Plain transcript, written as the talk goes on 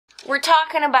We're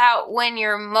talking about when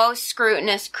your most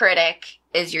scrutinous critic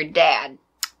is your dad.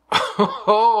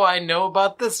 Oh, I know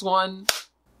about this one.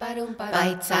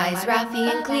 Bite-sized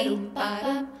Rafi and clean.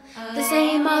 The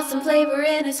same awesome flavor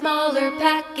in a smaller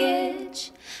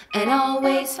package. And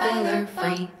always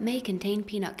filler-free. May contain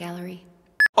peanut gallery.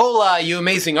 Hola, you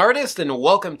amazing artist, and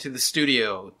welcome to the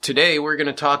studio. Today we're going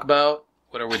to talk about...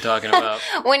 What are we talking about?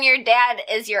 When your dad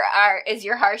is your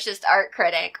harshest art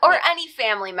critic, or any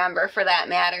family member for that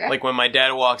matter. Like when my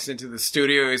dad walks into the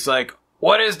studio, he's like,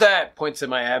 "What is that?" Points at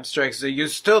my abstracts. Says, "You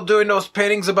still doing those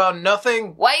paintings about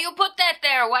nothing? Why you put that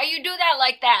there? Why you do that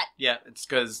like that?" Yeah, it's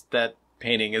because that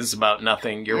painting is about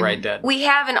nothing. You're right, Dad. We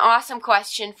have an awesome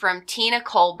question from Tina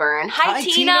Colburn. Hi,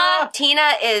 Tina.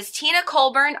 Tina is Tina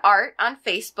Colburn Art on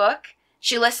Facebook.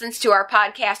 She listens to our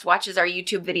podcast, watches our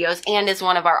YouTube videos, and is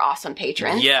one of our awesome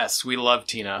patrons. Yes, we love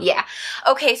Tina. Yeah.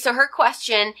 Okay, so her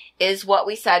question is what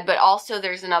we said, but also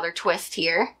there's another twist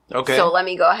here. Okay. So let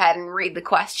me go ahead and read the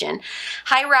question.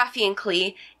 Hi, Rafi and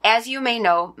Klee. As you may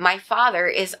know, my father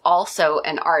is also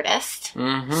an artist.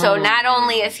 Mm-hmm. So not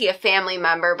only is he a family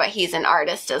member, but he's an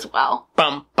artist as well.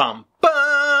 Bum, bum,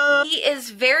 bum. He is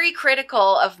very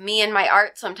critical of me and my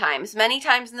art sometimes. Many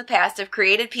times in the past I've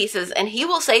created pieces and he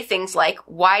will say things like,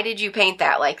 "Why did you paint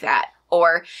that like that?"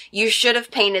 Or, "You should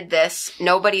have painted this.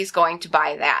 Nobody's going to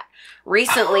buy that."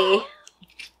 Recently...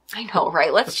 I know,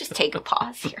 right? Let's just take a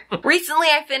pause here. Recently,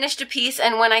 I finished a piece,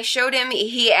 and when I showed him,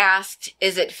 he asked,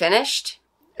 "Is it finished?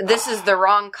 This is the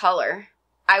wrong color."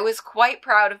 I was quite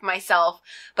proud of myself,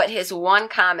 but his one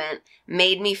comment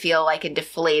made me feel like a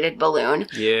deflated balloon.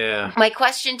 Yeah. My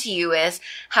question to you is,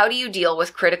 how do you deal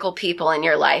with critical people in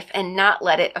your life and not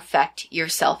let it affect your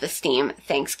self-esteem?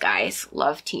 Thanks, guys.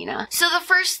 Love, Tina. So the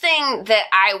first thing that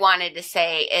I wanted to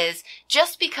say is,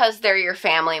 just because they're your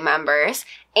family members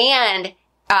and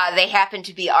they happen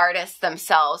to be artists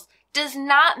themselves does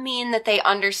not mean that they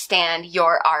understand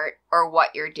your art or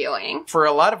what you're doing. For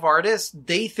a lot of artists,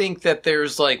 they think that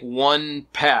there's like one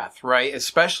path, right?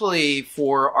 Especially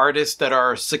for artists that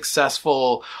are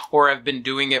successful or have been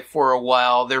doing it for a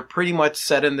while. They're pretty much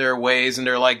set in their ways and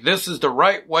they're like, this is the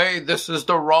right way, this is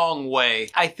the wrong way.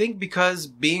 I think because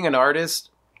being an artist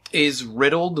is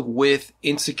riddled with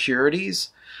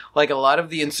insecurities, like a lot of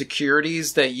the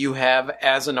insecurities that you have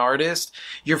as an artist,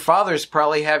 your father's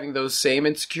probably having those same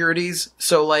insecurities.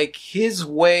 So like his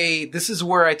way, this is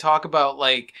where I talk about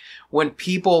like when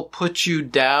people put you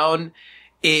down,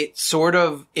 it sort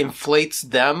of inflates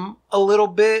them a little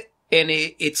bit. And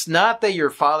it's not that your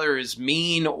father is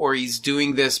mean or he's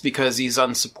doing this because he's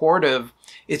unsupportive.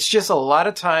 It's just a lot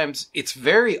of times it's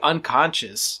very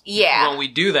unconscious when we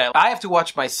do that. I have to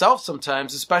watch myself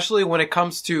sometimes, especially when it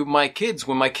comes to my kids.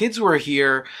 When my kids were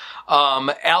here,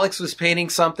 Alex was painting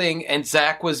something and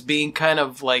Zach was being kind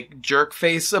of like jerk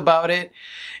face about it.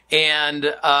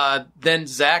 And then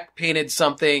Zach painted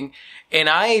something and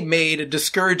I made a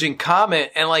discouraging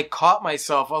comment and like caught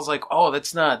myself. I was like, "Oh,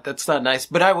 that's not nice."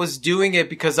 But I was doing it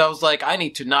because I was like, I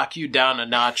need to knock you down a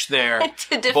notch there,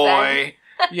 to defend. boy.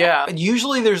 Yeah.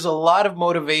 Usually there's a lot of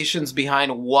motivations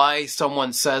behind why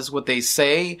someone says what they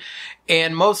say.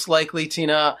 And most likely,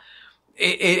 Tina,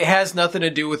 it has nothing to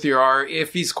do with your art.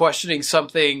 If he's questioning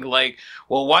something like,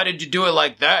 "Well, why did you do it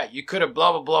like that? You could have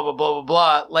blah, blah, blah, blah, blah, blah,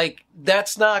 blah." Like,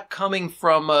 that's not coming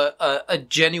from a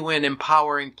genuine,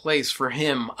 empowering place for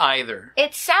him either.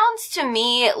 It sounds to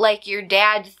me like your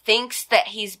dad thinks that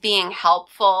he's being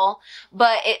helpful,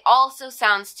 but it also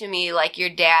sounds to me like your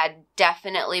dad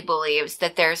definitely believes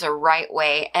that there's a right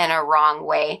way and a wrong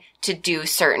way to do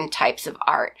certain types of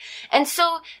art. And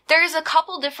so there's a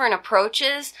couple different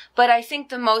approaches, but I think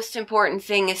the most important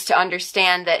thing is to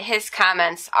understand that his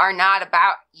comments are not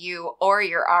about you or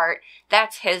your art.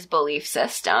 That's his belief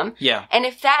system. Yeah. And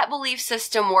if that belief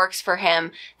system works for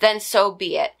him, then so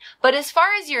be it. But as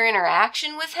far as your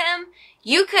interaction with him,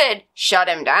 you could shut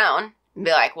him down and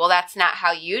be like, "Well, that's not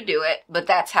how you do it, but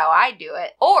that's how I do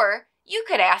it." Or you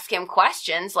could ask him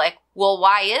questions like, "Well,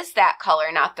 why is that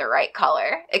color not the right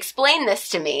color? Explain this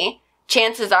to me."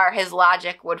 Chances are his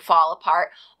logic would fall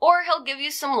apart. Or he'll give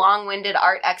you some long-winded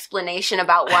art explanation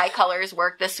about why colors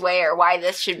work this way or why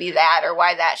this should be that or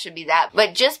why that should be that.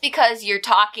 But just because you're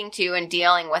talking to and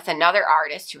dealing with another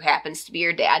artist who happens to be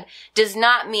your dad does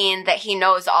not mean that he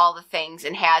knows all the things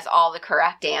and has all the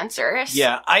correct answers.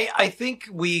 Yeah, I think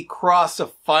we cross a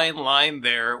fine line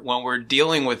there when we're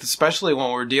dealing with, especially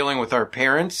when we're dealing with our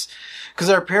parents.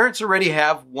 Because our parents already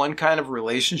have one kind of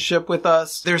relationship with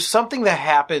us. There's something that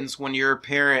happens when you're a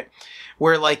parent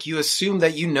where like you assume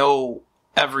that you know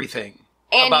everything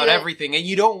about everything and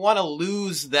you don't want to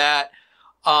lose that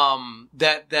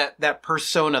that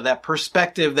persona, that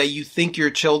perspective that you think your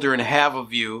children have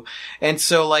of you. And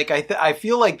so like, I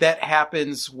feel like that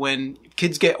happens when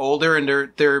kids get older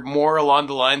and they're more along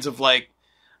the lines of like,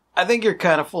 I think you're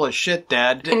kind of full of shit,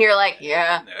 Dad. And you're like,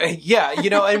 yeah. Yeah, you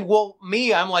know, and well,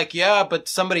 me, I'm like, yeah, but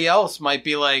somebody else might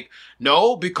be like,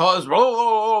 no, because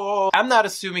I'm not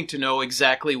assuming to know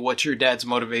exactly what your dad's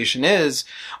motivation is,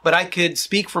 but I could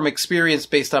speak from experience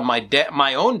based on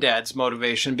my own dad's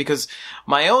motivation, because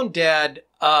my own dad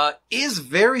is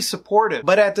very supportive,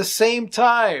 but at the same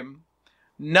time,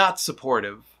 not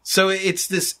supportive. So it's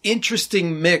this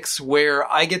interesting mix where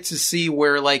I get to see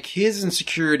where like his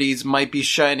insecurities might be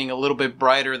shining a little bit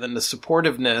brighter than the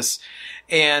supportiveness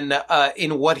and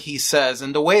in what he says.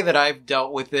 And the way that I've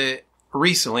dealt with it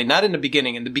recently, not in the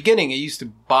beginning. In the beginning, it used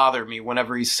to bother me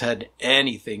whenever he said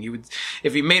anything.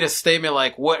 If he made a statement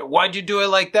like, why'd you do it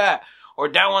like that? Or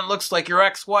that one looks like your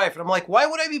ex-wife. And I'm like, why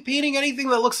would I be painting anything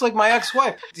that looks like my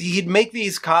ex-wife? He'd make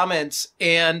these comments.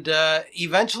 And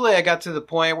eventually I got to the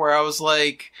point where I was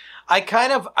like,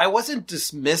 I wasn't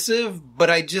dismissive, but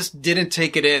I just didn't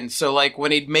take it in. So like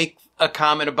when he'd make a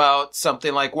comment about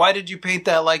something like, why did you paint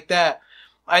that like that?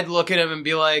 I'd look at him and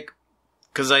be like,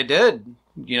 'cause I did,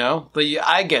 you know, but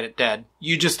I get it, Dad.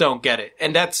 You just don't get it.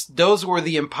 And those were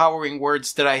the empowering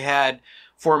words that I had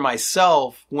for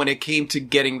myself when it came to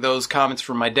getting those comments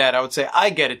from my dad. I would say,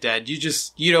 I get it, Dad.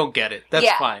 You don't get it.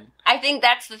 That's fine. I think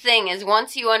that's the thing is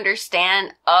once you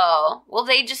understand, oh, well,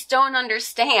 they just don't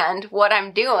understand what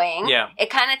I'm doing. Yeah. It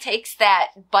kind of takes that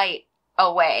bite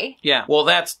away. Yeah. Well,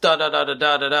 that's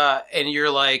da-da-da-da-da-da-da. And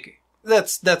you're like,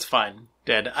 that's fine,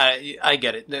 Dad. I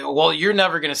get it. Well, you're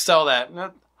never going to sell that.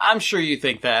 I'm sure you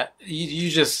think that.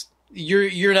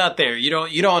 You're not there. You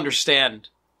don't understand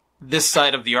this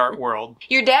side of the art world.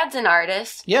 Your dad's an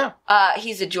artist. Yeah.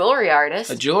 He's a jewelry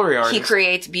artist. He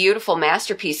creates beautiful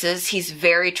masterpieces. He's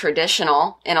very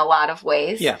traditional in a lot of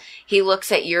ways. Yeah. He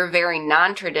looks at your very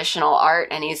non-traditional art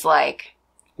and he's like,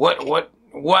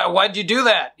 why'd you do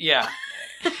that? Yeah.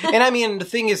 And I mean, the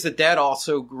thing is that Dad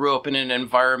also grew up in an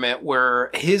environment where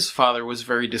his father was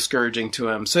very discouraging to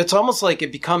him. So it's almost like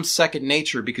it becomes second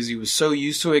nature because he was so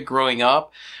used to it growing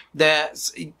up that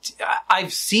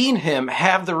I've seen him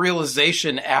have the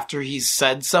realization after he's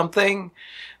said something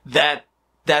that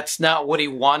that's not what he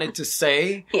wanted to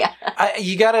say. Yeah.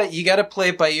 You gotta play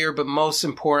it by ear, but most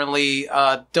importantly,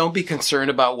 don't be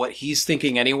concerned about what he's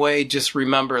thinking anyway. Just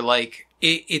remember, like,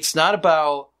 it's not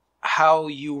about how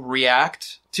you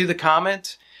react to the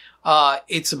comment.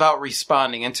 It's about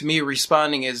responding. And to me,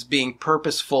 responding is being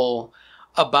purposeful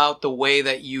about the way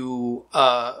that you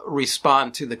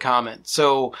respond to the comment.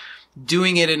 So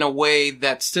doing it in a way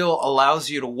that still allows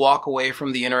you to walk away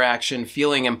from the interaction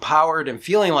feeling empowered and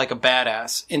feeling like a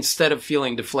badass instead of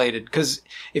feeling deflated. Because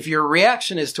if your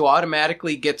reaction is to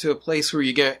automatically get to a place where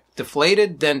you get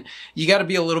deflated, then you got to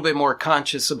be a little bit more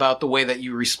conscious about the way that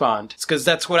you respond. It's because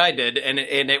that's what I did, and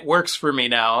it works for me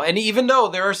now. And even though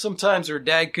there are some times where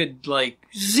Dad could like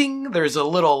zing, there's a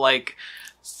little like,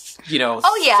 you know,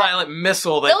 silent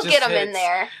missile that they'll just get them hits. in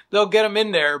there. They'll get them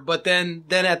in there, but then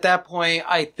at that point,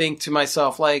 I think to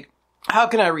myself, like, how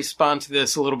can I respond to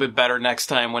this a little bit better next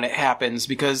time when it happens?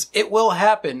 Because it will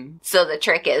happen. So the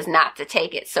trick is not to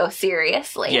take it so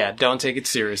seriously. Yeah, don't take it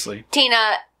seriously.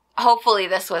 Tina, hopefully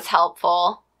this was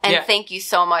helpful. And thank you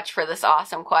so much for this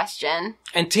awesome question.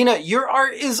 And Tina, your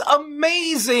art is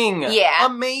amazing. Yeah.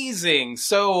 Amazing.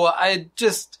 So I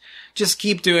just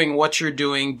keep doing what you're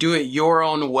doing. Do it your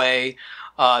own way.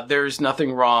 There's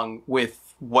nothing wrong with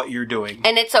what you're doing.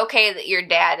 And it's okay that your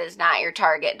dad is not your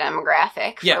target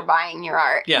demographic for buying your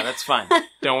art. Yeah, that's fine.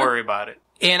 Don't worry about it.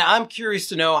 And I'm curious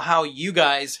to know how you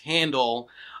guys handle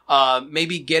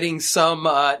maybe getting some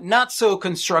not so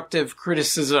constructive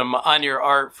criticism on your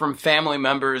art from family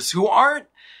members who aren't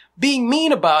being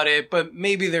mean about it, but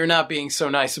maybe they're not being so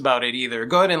nice about it either.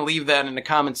 Go ahead and leave that in the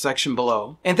comment section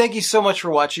below. And thank you so much for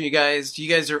watching, you guys. You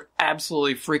guys are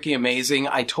absolutely freaking amazing.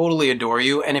 I totally adore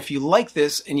you. And if you like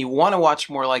this and you want to watch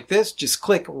more like this, just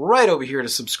click right over here to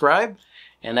subscribe.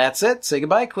 And that's it. Say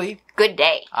goodbye, Clee. Good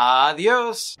day.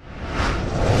 Adios.